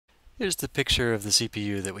Here's the picture of the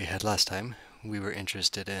CPU that we had last time. We were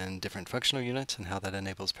interested in different functional units and how that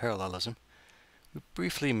enables parallelism. We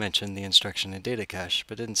briefly mentioned the instruction and data cache,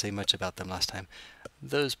 but didn't say much about them last time.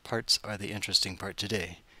 Those parts are the interesting part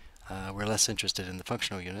today. We're less interested in the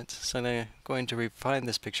functional units, so I'm going to refine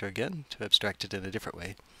this picture again to abstract it in a different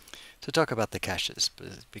way, to talk about the caches,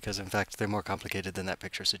 because in fact they're more complicated than that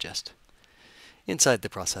picture suggests. Inside the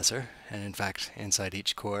processor, and in fact inside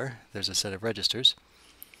each core, there's a set of registers.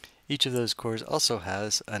 Each of those cores also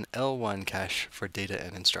has an L1 cache for data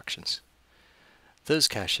and instructions. Those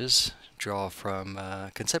caches draw from,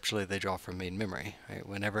 conceptually they draw from main memory. Right?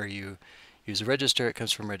 Whenever you use a register, it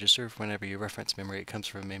comes from register. Whenever you reference memory, it comes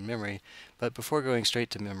from main memory. But before going straight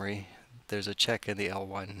to memory, there's a check in the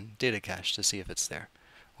L1 data cache to see if it's there,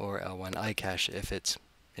 or L1 I cache if it's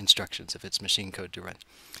instructions, if it's machine code to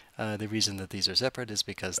run. The reason that these are separate is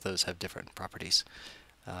because those have different properties.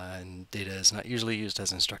 And data is not usually used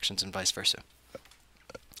as instructions and vice versa.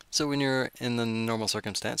 So when you're in the normal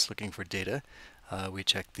circumstance looking for data, we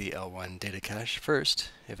check the L1 data cache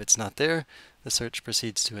first. If it's not there, the search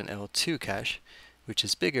proceeds to an L2 cache, which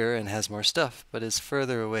is bigger and has more stuff, but is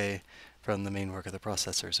further away from the main work of the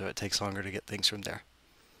processor, so it takes longer to get things from there.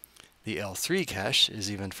 The L3 cache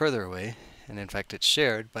is even further away, and in fact it's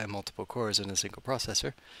shared by multiple cores in a single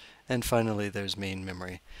processor. And finally there's main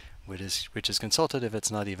memory, which is consulted if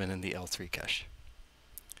it's not even in the L3 cache.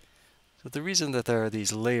 So the reason that there are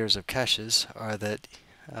these layers of caches are that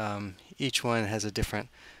each one has a different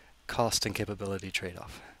cost and capability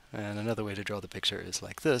trade-off. And another way to draw the picture is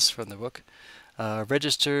like this from the book.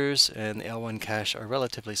 Registers and the L1 cache are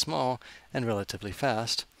relatively small and relatively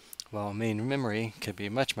fast, while main memory can be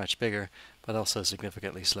much, much bigger, but also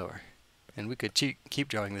significantly slower. And we could keep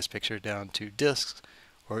drawing this picture down to disks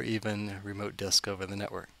or even remote disk over the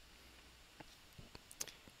network.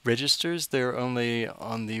 Registers, they're only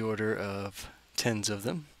on the order of tens of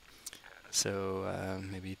them, so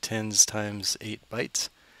maybe tens times 8 bytes.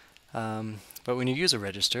 But when you use a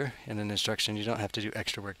register in an instruction, you don't have to do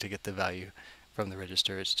extra work to get the value from the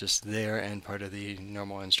register. It's just there and part of the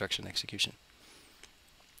normal instruction execution.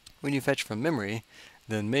 When you fetch from memory,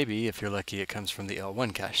 then maybe, if you're lucky, it comes from the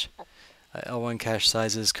L1 cache. L1 cache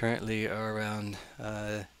sizes currently are around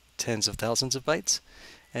tens of thousands of bytes,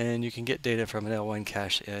 and you can get data from an L1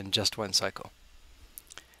 cache in just one cycle.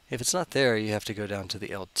 If it's not there, you have to go down to the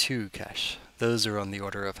L2 cache. Those are on the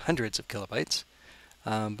order of hundreds of kilobytes,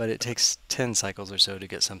 but it takes 10 cycles or so to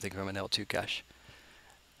get something from an L2 cache.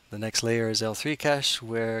 The next layer is L3 cache,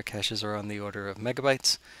 where caches are on the order of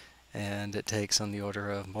megabytes, and it takes on the order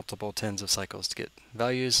of multiple tens of cycles to get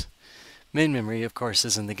values. Main memory, of course,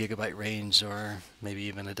 is in the gigabyte range, or maybe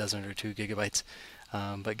even a dozen or 2 gigabytes,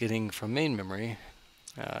 but getting from main memory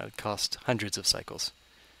cost hundreds of cycles.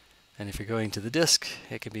 And if you're going to the disk,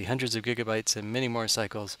 it can be hundreds of gigabytes and many more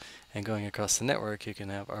cycles, and going across the network you can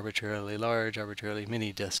have arbitrarily large, arbitrarily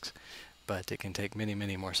many disks, but it can take many,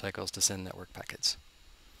 many more cycles to send network packets.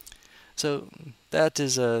 So that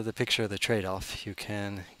is the picture of the trade-off. You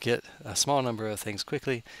can get a small number of things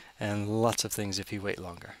quickly and lots of things if you wait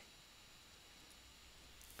longer.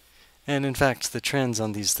 And in fact, the trends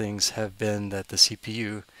on these things have been that the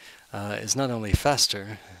CPU is not only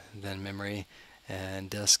faster than memory and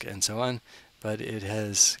disk and so on, but it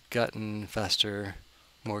has gotten faster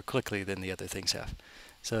more quickly than the other things have.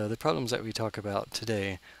 So the problems that we talk about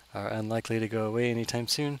today are unlikely to go away anytime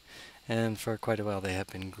soon, and for quite a while they have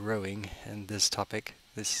been growing. And this topic,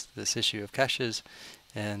 this issue of caches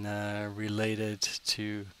and related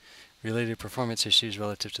performance issues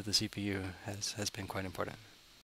relative to the CPU has been quite important.